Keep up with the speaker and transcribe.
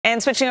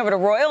And switching over to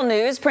royal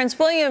news, Prince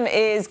William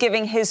is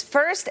giving his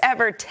first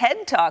ever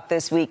TED Talk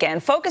this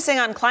weekend, focusing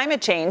on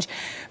climate change.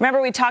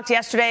 Remember, we talked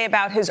yesterday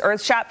about his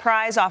Earthshot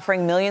Prize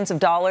offering millions of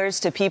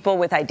dollars to people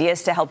with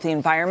ideas to help the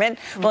environment.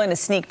 Well, in a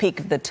sneak peek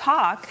of the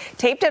talk,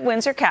 taped at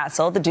Windsor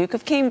Castle, the Duke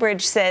of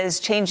Cambridge says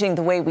changing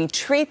the way we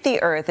treat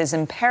the Earth is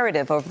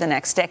imperative over the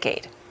next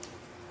decade.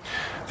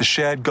 The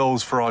shared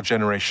goals for our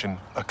generation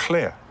are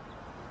clear.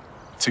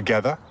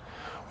 Together,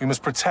 we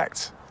must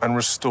protect and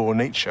restore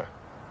nature.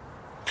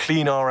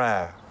 Clean our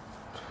air,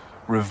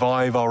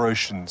 revive our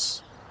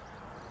oceans,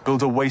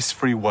 build a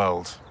waste-free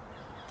world,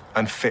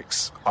 and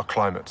fix our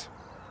climate.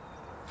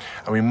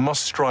 And we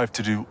must strive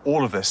to do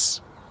all of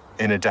this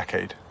in a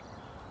decade.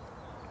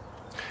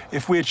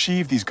 If we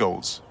achieve these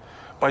goals,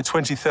 by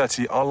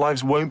 2030, our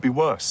lives won't be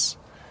worse,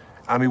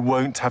 and we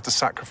won't have to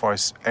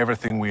sacrifice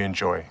everything we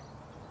enjoy.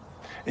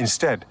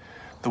 Instead,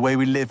 the way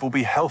we live will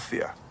be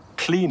healthier,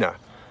 cleaner,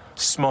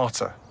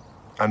 smarter,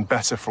 and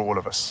better for all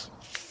of us.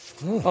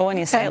 Oh, when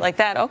you say it like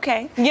that,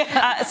 okay.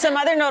 Yeah. Some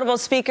other notable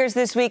speakers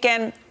this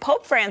weekend: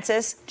 Pope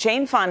Francis,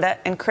 Jane Fonda,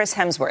 and Chris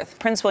Hemsworth.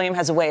 Prince William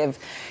has a way of,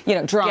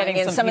 drawing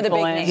in some of the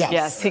big names.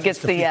 Yes, he gets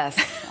the yes.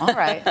 All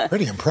right.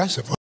 Pretty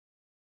impressive.